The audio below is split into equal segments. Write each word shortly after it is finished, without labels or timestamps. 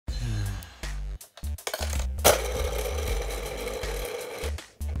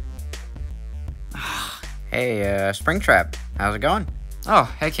Hey, Springtrap, how's it going? Oh,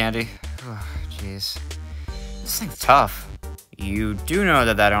 hey, Candy. Oh, jeez. This thing's tough. You do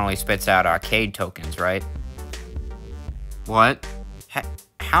know that only spits out arcade tokens, right? What?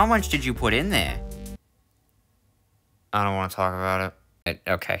 How much did you put in there? I don't want to talk about it.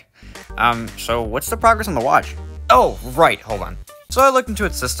 Okay. So what's the progress on the watch? Oh, right, hold on. So I looked into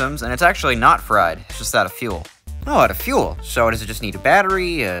its systems, and it's actually not fried. It's just out of fuel. Oh, out of fuel. So does it just need a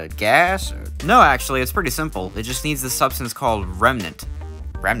battery, gas? No, actually, it's pretty simple. It just needs this substance called remnant.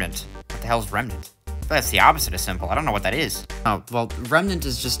 Remnant? What the hell's remnant? That's the opposite of simple. I don't know what that is. Oh, well, remnant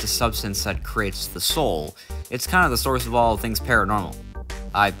is just a substance that creates the soul. It's kind of the source of all things paranormal.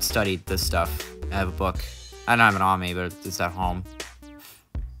 I studied this stuff. I have a book. I don't have it on me, but it's at home.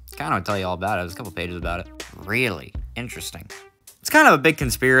 Kind of tell you all about it. There's a couple pages about it. Really? Interesting. It's kind of a big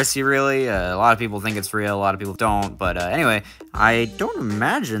conspiracy, really. A lot of people think it's real, a lot of people don't. But anyway, I don't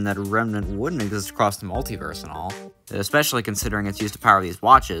imagine that remnant wouldn't exist across the multiverse and all. Especially considering it's used to power these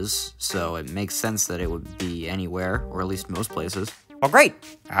watches, so it makes sense that it would be anywhere, or at least most places. Well, great!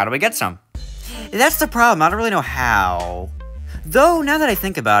 How do we get some? That's the problem, I don't really know how. Though, now that I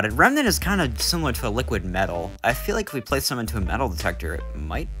think about it, remnant is kind of similar to a liquid metal. I feel like if we place some into a metal detector, it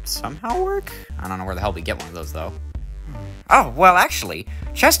might somehow work? I don't know where the hell we get one of those, though. Oh, well, actually,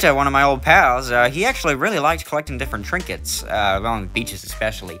 Chester, one of my old pals, he actually really liked collecting different trinkets, along the beaches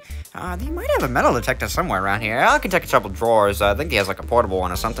especially. He might have a metal detector somewhere around here. I can check a couple drawers. I think he has, like, a portable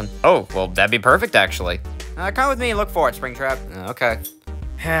one or something. Oh, well, that'd be perfect, actually. Come with me and look for it, Springtrap. Okay.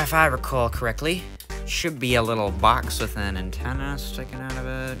 If I recall correctly, should be a little box with an antenna sticking out of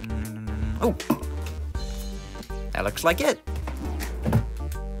it. Oh! That looks like it.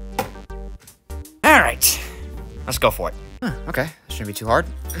 Alright. Let's go for it. Okay, shouldn't be too hard.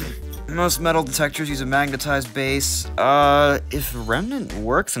 Most metal detectors use a magnetized base. If remnant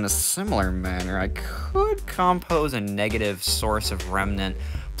works in a similar manner, I could compose a negative source of remnant,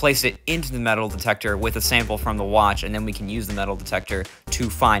 place it into the metal detector with a sample from the watch, and then we can use the metal detector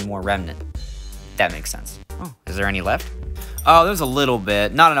to find more remnant. That makes sense. Oh, is there any left? Oh, there's a little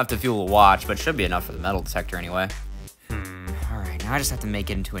bit. Not enough to fuel the watch, but should be enough for the metal detector anyway. Alright, now I just have to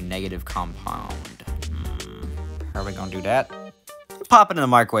make it into a negative compound. How are we gonna do that? Pop it in the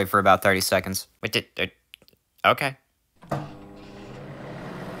microwave for about 30 seconds. Wait, okay.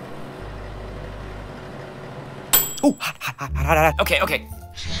 Ooh, hot. Okay. Okay,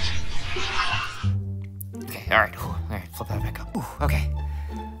 alright. Alright, flip that back up. Ooh, okay.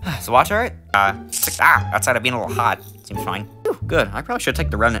 Is the watch alright? Outside of being a little hot. Seems fine. Ooh, good. I probably should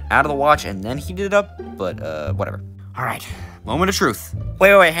take the remnant out of the watch and then heat it up, but, whatever. Alright, moment of truth.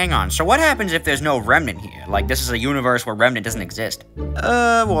 Wait, hang on. So what happens if there's no remnant here? Like, this is a universe where remnant doesn't exist.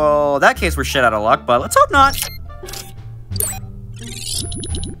 Well, in that case, we're shit out of luck, but let's hope not.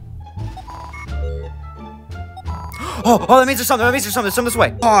 Oh, that means there's something. There's something this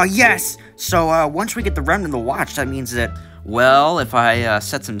way. Oh, yes. So, once we get the remnant in the watch, that means that, well, if I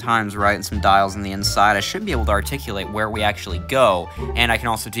set some times right and some dials on the inside, I should be able to articulate where we actually go. And I can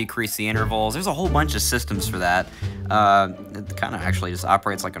also decrease the intervals. There's a whole bunch of systems for that. It kind of actually just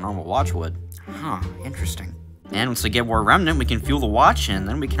operates like a normal watch would. Huh, interesting. And once we get more remnant, we can fuel the watch, and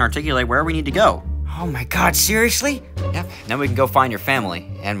then we can articulate where we need to go. Oh my god, seriously? Yep, then we can go find your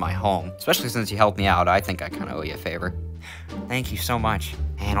family, and my home. Especially since you helped me out, I think I kind of owe you a favor. Thank you so much.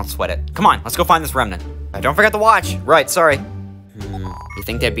 And I'll sweat it. Come on, let's go find this remnant. Don't forget the watch. Right, sorry. You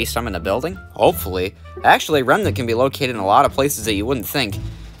think there'd be some in the building? Hopefully. Actually, remnant can be located in a lot of places that you wouldn't think.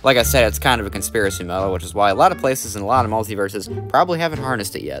 Like I said, it's kind of a conspiracy metal, which is why a lot of places in a lot of multiverses probably haven't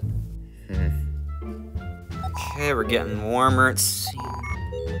harnessed it yet. Okay, we're getting warmer, it seems.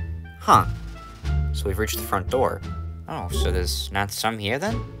 Huh. So we've reached the front door. Oh, so there's not some here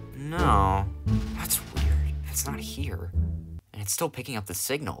then? No. That's weird. It's not here. And it's still picking up the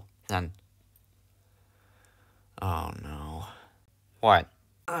signal. Then... oh no. What?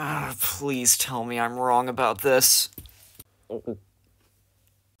 Please tell me I'm wrong about this.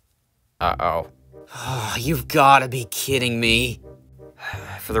 Uh-oh. Oh, you've gotta be kidding me.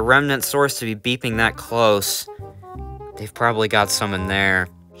 For the remnant source to be beeping that close, they've probably got some in there.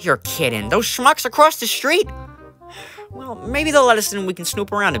 You're kidding. Those schmucks across the street? Well, maybe they'll let us in and we can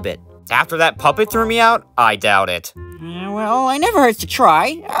snoop around a bit. After that puppet threw me out? I doubt it. Well, I never hurts to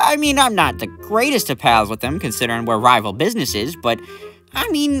try. I mean, I'm not the greatest of pals with them, considering we're rival businesses, but, I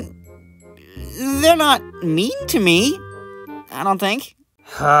mean, they're not mean to me, I don't think.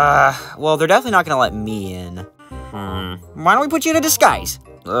 Well, they're definitely not gonna let me in. Why don't we put you in a disguise?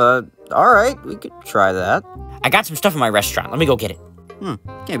 Alright, we could try that. I got some stuff in my restaurant. Let me go get it.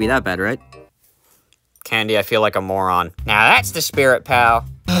 Can't be that bad, right? Candy, I feel like a moron. Now that's the spirit, pal.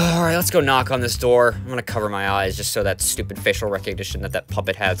 Alright, let's go knock on this door. I'm gonna cover my eyes just so that stupid facial recognition that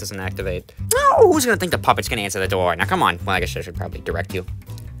puppet has doesn't activate. Oh, who's gonna think the puppet's gonna answer the door? Now, come on. Well, I guess I should probably direct you.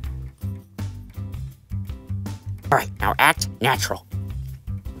 Alright, now act natural.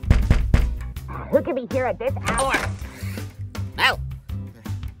 Who could be here at this hour? Oh.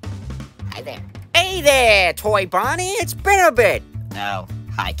 Hi there. Hey there, Toy Bonnie. It's been a bit. Oh,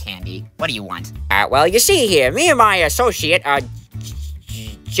 hi, Candy. What do you want? Well, you see here, me and my associate,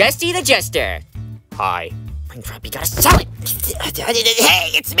 Jesty the Jester. Hi. Springtrap, you gotta sell it. Hey,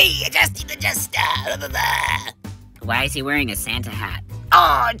 it's me, Justy the Jester. Why is he wearing a Santa hat?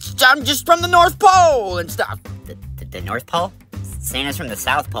 I'm just from the North Pole and stuff. The North Pole? Santa's from the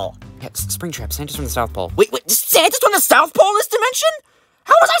South Pole. Yeah, Springtrap, Santa's from the South Pole. Wait, Santa's from the South Pole in this dimension?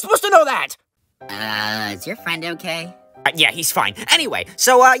 How was I supposed to know that? Is your friend okay? Yeah, he's fine. Anyway,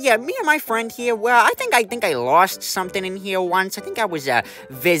 so, yeah, me and my friend here, well, I think I lost something in here once. I think I was,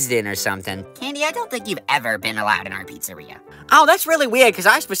 visiting or something. Candy, I don't think you've ever been allowed in our pizzeria. Oh, that's really weird, because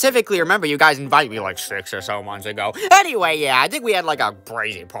I specifically remember you guys invited me like 6 or so months ago. Anyway, yeah, I think we had like a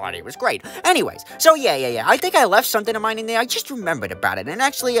crazy party. It was great. Anyways, so yeah. I think I left something of mine in there. I just remembered about it. And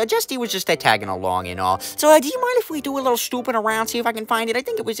actually, Justy was just tagging along and all. So, do you mind if we do a little snooping around, see if I can find it? I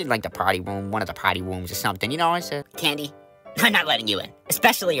think it was in like the party room, one of the party rooms or something. You know, I said. Candy, I'm not letting you in,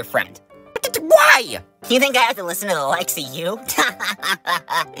 especially your friend. Why? You think I have to listen to the likes of you?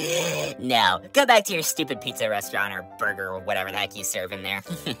 No, go back to your stupid pizza restaurant or burger or whatever the heck you serve in there.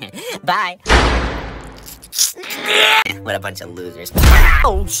 Bye. What a bunch of losers.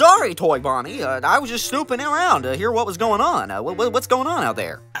 Oh, sorry, Toy Bonnie. I was just snooping around to hear what was going on. What's going on out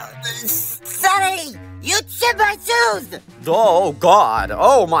there? Sonny, you chipped my shoes! Oh, God.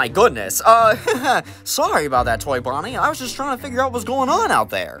 Oh, my goodness. Sorry about that, Toy Bonnie. I was just trying to figure out what's going on out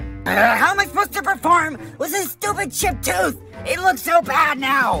there. How am I supposed to perform with this stupid chipped tooth? It looks so bad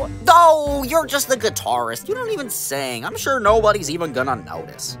now. Oh, you're just the guitarist. You don't even sing. I'm sure nobody's even gonna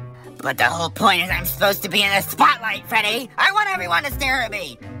notice. But the whole point is I'm supposed to be in the spotlight, Freddy. I want everyone to stare at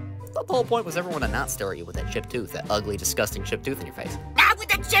me. I thought the whole point was everyone to not stare at you with that chipped tooth, that ugly, disgusting chipped tooth in your face. Not with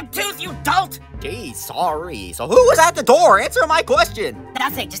the chipped tooth, you dolt! Gee, sorry. So who was at the door? Answer my question.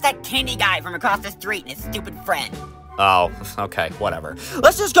 Nothing, just that candy guy from across the street and his stupid friend. Oh, okay, whatever.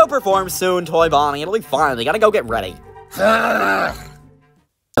 Let's just go perform soon, Toy Bonnie. It'll be fine. We gotta go get ready.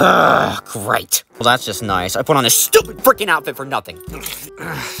 Great. Well, that's just nice. I put on this stupid freaking outfit for nothing.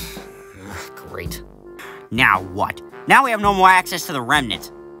 Great. Now what? Now we have no more access to the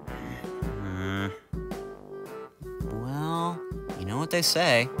remnant. Well, you know what they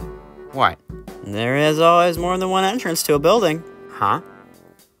say. What? There is always more than one entrance to a building. Huh?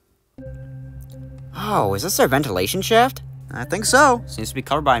 Oh, is this their ventilation shaft? I think so. Seems to be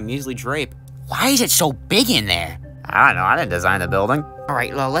covered by a measly drape. Why is it so big in there? I don't know. I didn't design the building. All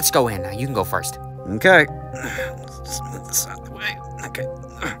right, well, let's go in. You can go first. Okay. Let's just move this out of the way. Okay.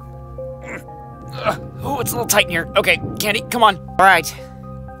 Oh, it's a little tight in here. Okay, Candy, come on. All right.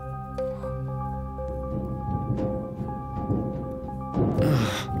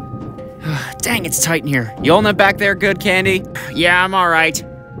 Dang, it's tight in here. You holding it back there good, Candy? Yeah, I'm all right.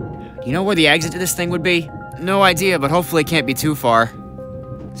 Do you know where the exit to this thing would be? No idea, but hopefully it can't be too far.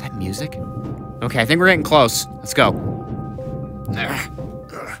 Is that music? Okay, I think we're getting close. Let's go.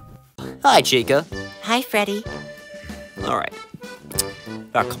 Hi, Chica. Hi, Freddy. All right.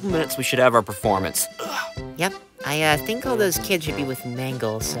 About a couple minutes, we should have our performance. Yep, I think all those kids should be with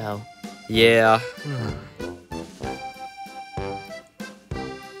Mangle, so... Yeah.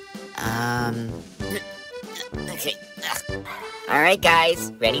 Okay. Alright,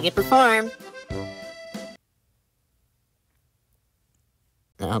 guys, ready to perform.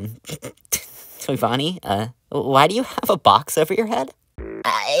 Toy Bonnie, why do you have a box over your head?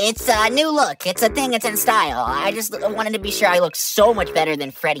 It's a new look. It's a thing that's in style. I just wanted to be sure I look so much better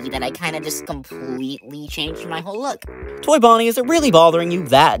than Freddy that I kind of just completely changed my whole look. Toy Bonnie, is it really bothering you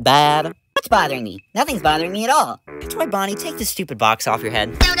that bad? What's bothering me? Nothing's bothering me at all. Toy Bonnie, take this stupid box off your head.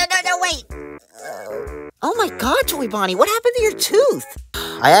 No, wait! Oh my god, Toy Bonnie, what happened to your tooth?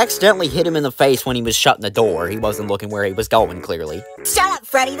 I accidentally hit him in the face when he was shutting the door. He wasn't looking where he was going, clearly. Shut up,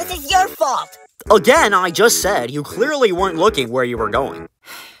 Freddy, this is your fault! Again, I just said you clearly weren't looking where you were going.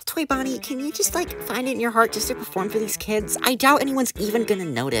 Toy Bonnie, can you just, find it in your heart just to perform for these kids? I doubt anyone's even gonna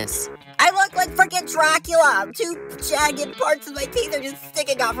notice. I look like frickin' Dracula! 2 jagged parts of my teeth are just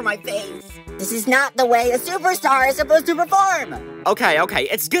sticking out from my face. This is not the way a superstar is supposed to perform! Okay,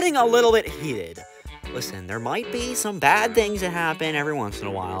 it's getting a little bit heated. Listen, there might be some bad things that happen every once in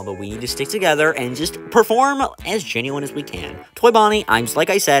a while, but we need to stick together and just perform as genuine as we can. Toy Bonnie, like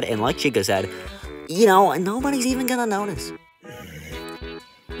I said, and like Chica said, you know, nobody's even gonna notice.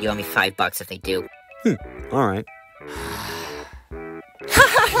 You owe me $5 if they do. Alright.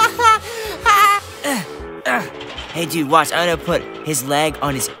 Hey dude, watch, I'm gonna put his leg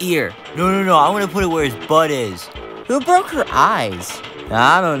on his ear. No, I wanna put it where his butt is. Who broke her eyes?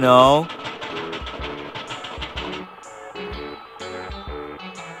 I don't know.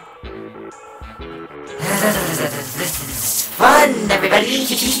 This is fun, everybody!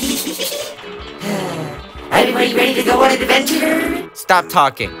 Everybody ready to go on an adventure? Stop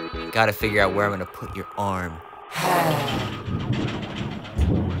talking. Gotta figure out where I'm gonna put your arm.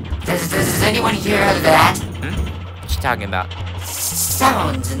 Does anyone hear that? What you talking about?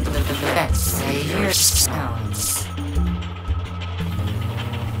 Sounds in the fence. I hear sounds.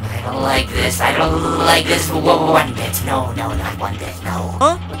 I don't like this. I don't like this one bit. No, not one bit. No.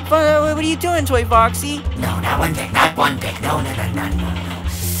 Huh? What are you doing, Toy Foxy? No, not one bit. Not one bit. No.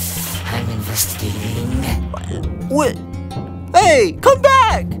 I'm investigating. What? Hey, come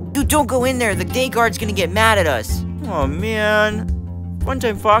back! Dude, don't go in there. The day guard's gonna get mad at us. Oh, man. One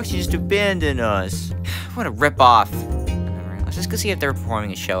time Foxy just abandoned us. What a rip-off. Alright, let's just go see if they're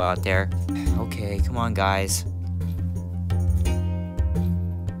performing a show out there. Okay, come on, guys.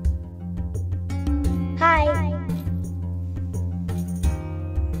 Hi.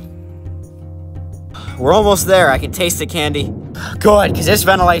 We're almost there. I can taste the candy. Good, because this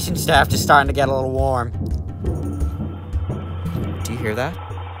ventilation shaft is starting to get a little warm. Do you hear that?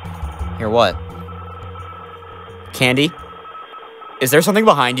 Hear what? Candy? Is there something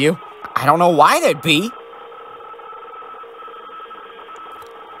behind you? I don't know why there'd be.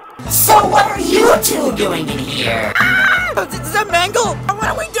 So what are you two doing in here? Is that Mangle? What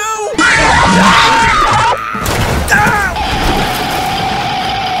do we do?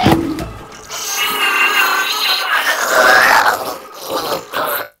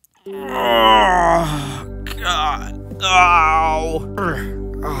 Oh, God. Ow.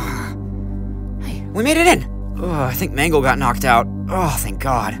 Hey, we made it in. Oh, I think Mango got knocked out. Oh, thank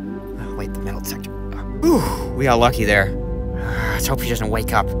God. Oh, wait, the metal detector. Whew, we got lucky there. Let's hope he doesn't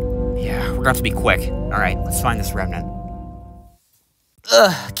wake up. Yeah, we're going to be quick. Alright, let's find this remnant.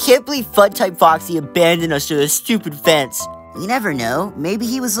 Ugh, can't believe Fun-Type Foxy abandoned us to this stupid fence. You never know. Maybe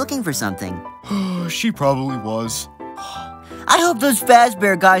he was looking for something. She probably was. I hope those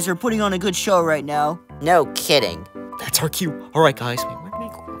Fazbear guys are putting on a good show right now. No kidding. That's our cue. Alright, guys.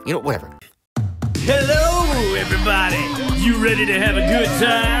 Wait, you know, whatever. Hello, everybody. You ready to have a good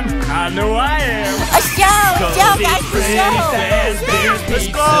time? I know I am. A show, guys, a show. Let's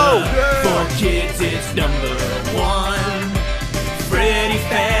go. For kids, it's #1. Freddy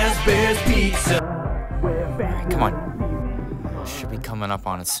Fazbear's Pizza. Alright, come on. Should be coming up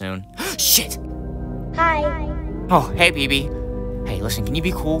on it soon. Shit! Hi. Oh, hey, BB. Hey, listen, can you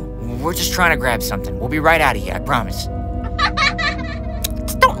be cool? We're just trying to grab something. We'll be right out of here, I promise.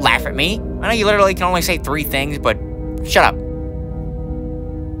 Don't laugh at me. I know you literally can only say 3 things, but shut up.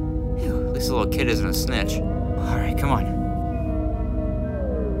 Phew, at least the little kid isn't a snitch. Alright, come on.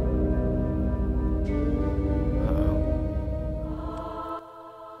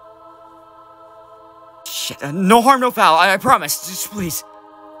 Shit, no harm, no foul, I promise. Just please.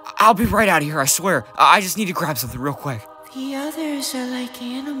 I'll be right out of here, I swear. I just need to grab something real quick. The others are like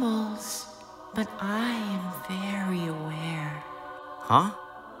animals, but I am very aware. Huh?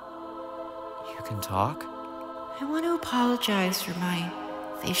 You can talk? I want to apologize for my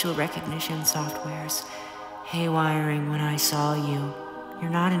facial recognition software's haywiring when I saw you.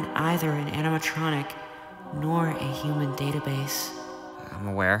 You're not either an animatronic nor a human database. I'm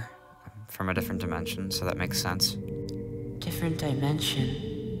aware. I'm from a different dimension, so that makes sense. Different dimension.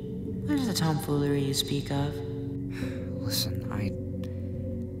 What is the tomfoolery you speak of? Listen,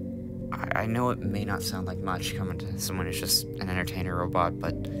 I know it may not sound like much coming to someone who's just an entertainer robot,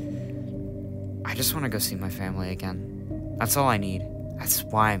 but I just want to go see my family again. That's all I need. That's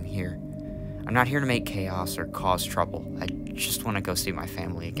why I'm here. I'm not here to make chaos or cause trouble. I just want to go see my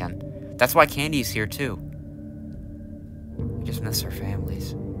family again. That's why Candy's here, too. We just miss our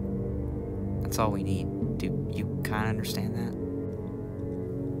families. That's all we need. Do you kind of understand that?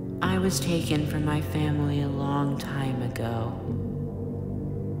 I was taken from my family a long time ago.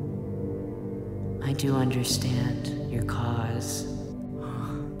 I do understand your cause.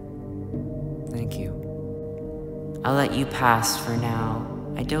 Thank you. I'll let you pass for now.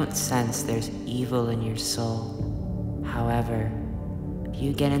 I don't sense there's evil in your soul. However, if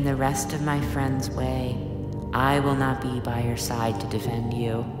you get in the rest of my friend's way, I will not be by your side to defend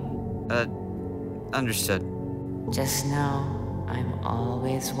you. Understood. Just know, I'm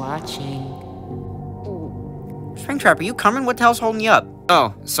always watching. Springtrap, are you coming? What the hell's holding you up?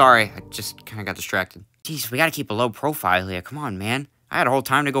 Oh, sorry. I just kind of got distracted. Jeez, we gotta keep a low profile here. Come on, man. I had a whole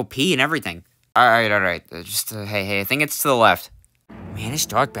time to go pee and everything. Alright. Just, hey, I think it's to the left. Man, it's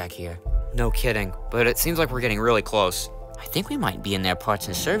dark back here. No kidding, but it seems like we're getting really close. I think we might be in their parts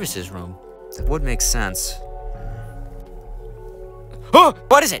and services room. That would make sense. Oh,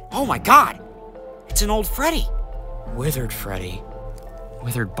 what is it? Oh my god! It's an old Freddy. Withered Freddy.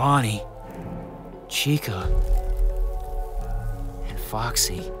 Withered Bonnie. Chica. And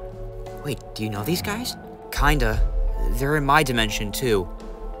Foxy. Wait, do you know these guys? Kinda. They're in my dimension, too.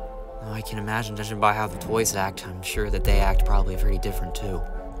 Well, I can imagine, judging by how the toys act, I'm sure that they act probably pretty different, too.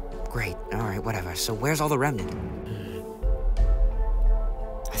 Great, alright, whatever. So where's all the remnant?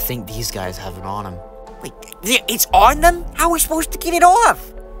 I think these guys have it on them. Wait, it's on them? How are we supposed to get it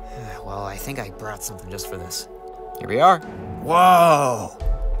off? Well, I think I brought something just for this. Here we are. Whoa!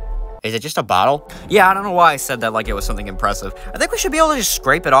 Is it just a bottle? Yeah, I don't know why I said that like it was something impressive. I think we should be able to just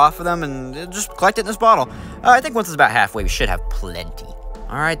scrape it off of them and just collect it in this bottle. I think once it's about halfway, we should have plenty.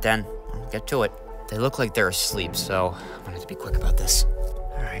 Alright then, I'll get to it. They look like they're asleep, so I'm gonna have to be quick about this.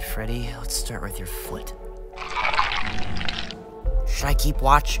 Alright, Freddy, let's start with your foot. Should I keep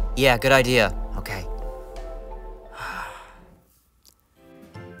watch? Yeah, good idea. Okay.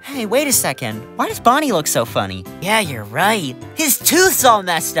 Hey, wait a second. Why does Bonnie look so funny? Yeah, you're right. His tooth's all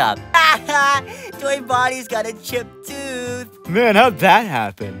messed up. Toy Bonnie's got a chipped tooth. Man, how'd that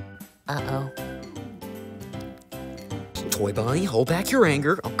happen? Uh-oh. Toy Bonnie, hold back your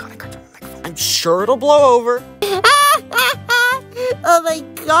anger. Oh god, I got the microphone. I'm sure it'll blow over. Oh my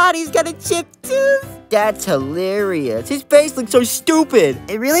god, he's got a chipped tooth. That's hilarious. His face looks so stupid.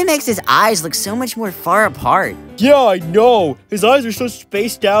 It really makes his eyes look so much more far apart. Yeah, I know. His eyes are so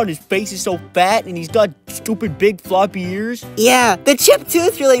spaced out, his face is so fat, and he's got stupid big floppy ears. Yeah, the chipped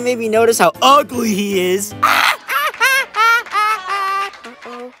tooth really made me notice how ugly he is.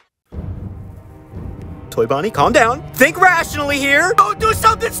 Toy Bonnie, calm down. Think rationally here. Don't do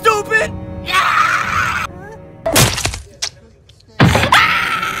something stupid.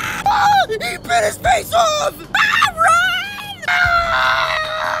 He bit his face off!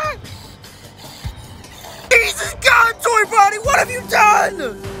 Run! Jesus God, Toy Bonnie, what have you done?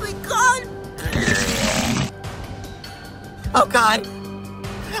 Oh my god! Oh god!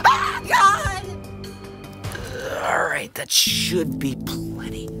 Ah, god! Alright, that should be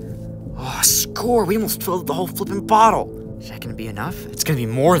plenty. Oh, score! We almost filled the whole flipping bottle. Is that gonna be enough? It's gonna be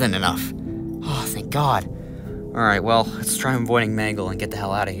more than enough. Oh, thank God. Alright, well, let's try avoiding Mangle and get the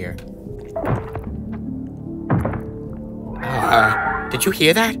hell out of here. Did you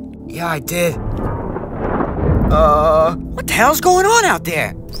hear that? Yeah, I did. What the hell's going on out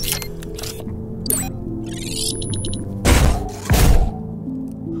there?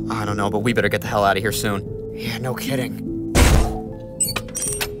 I don't know, but we better get the hell out of here soon. Yeah, no kidding.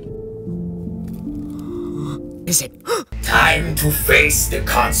 Is it? Time to face the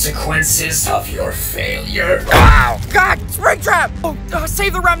consequences of your failure. Ow! God! Springtrap! Oh,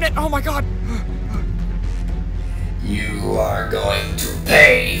 save the remnant! Oh my god! You are going to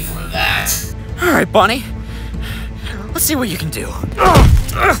pay for that. Alright, Bonnie. Let's see what you can do.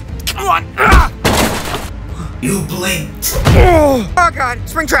 Come on! You blinked. Oh god!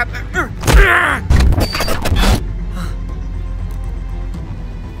 Springtrap!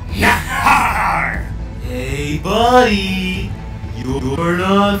 Hey, buddy. You're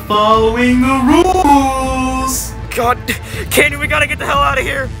not following the rules. God! Candy, we gotta get the hell out of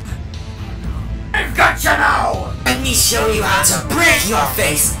here! I've got you now. Let me show you how to break your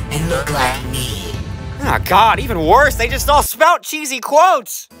face and look like me. Oh god, even worse, they just all spout cheesy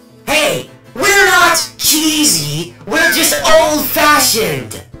quotes! Hey, we're not cheesy. We're just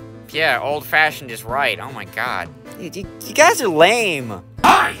old-fashioned. Yeah, old-fashioned is right. Oh my god. You guys are lame.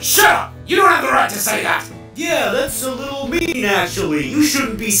 Hi, shut up. You don't have the right to say that. Yeah, that's a little mean, actually. You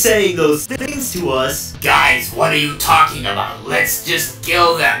shouldn't be saying those things to us. Guys, what are you talking about? Let's just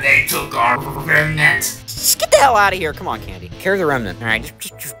kill them. They took our remnant. Just get the hell out of here. Come on, Candy. Carry the remnant. Alright,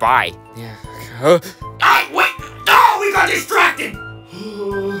 just bye. Yeah. Wait. No, we got distracted.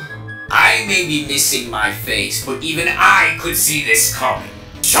 I may be missing my face, but even I could see this coming.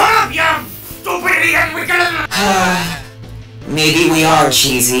 Shut up, you stupid idiot. We're gonna... Maybe we are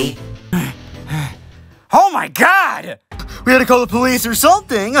cheesy. Oh my god! We had to call the police or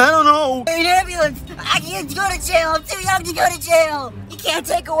something. I don't know. An ambulance! I can't go to jail! I'm too young to go to jail! You can't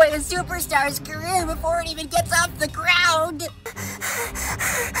take away a superstar's career before it even gets off the ground!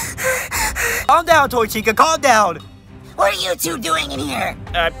 Calm down, Toy Chica, calm down. What are you two doing in here?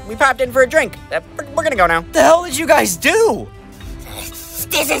 We popped in for a drink. We're gonna go now. What the hell did you guys do?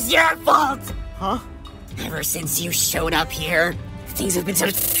 This is your fault! Huh? Ever since you showed up here, things have been so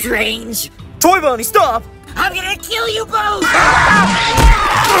strange. Toy Bonnie, stop! I'm gonna kill you both!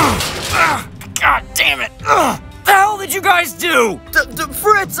 God damn it! The hell did you guys do?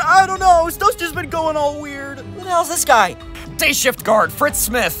 Fritz, I don't know. Stuff's just been going all weird. Who the hell's this guy? Day shift guard, Fritz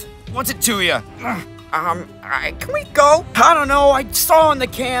Smith. What's it to you? Can we go? I don't know. I saw on the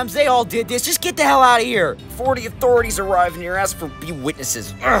cams. They all did this. Just get the hell out of here. 40 authorities arrive and you're asked for be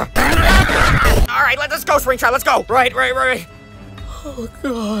witnesses. All right, let's go, Springtrap. Let's go. Right. Oh,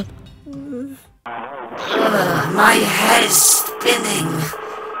 God. My head is spinning.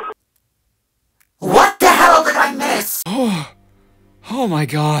 What the hell did I miss? Oh my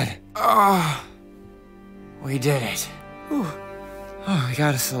God. We did it. Oh, we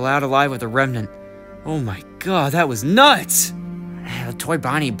got us out alive with a remnant. Oh my God, that was nuts. Did Toy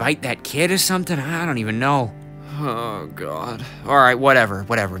Bonnie bite that kid or something? I don't even know. Oh God. All right, whatever.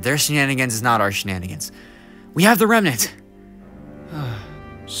 Their shenanigans is not our shenanigans. We have the remnant.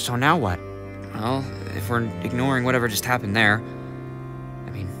 So now what? Well, if we're ignoring whatever just happened there, I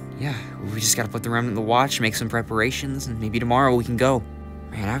mean, yeah, we just gotta put the remnant in the watch, make some preparations, and maybe tomorrow we can go.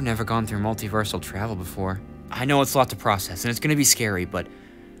 Man, I've never gone through multiversal travel before. I know it's a lot to process, and it's gonna be scary, but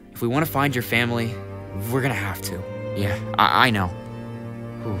if we want to find your family, we're gonna have to. Yeah, I know.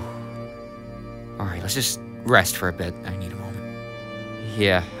 Whew. All right, let's just rest for a bit. I need a moment.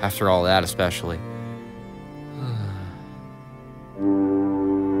 Yeah, after all that, especially.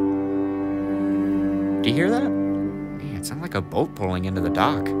 Do you hear that? Man, it sounds like a boat pulling into the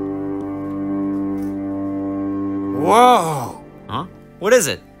dock. Whoa! Huh? What is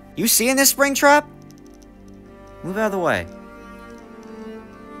it? You seeing this, Springtrap? Move out of the way.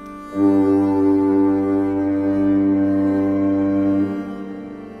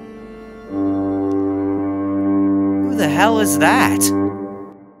 Who the hell is that?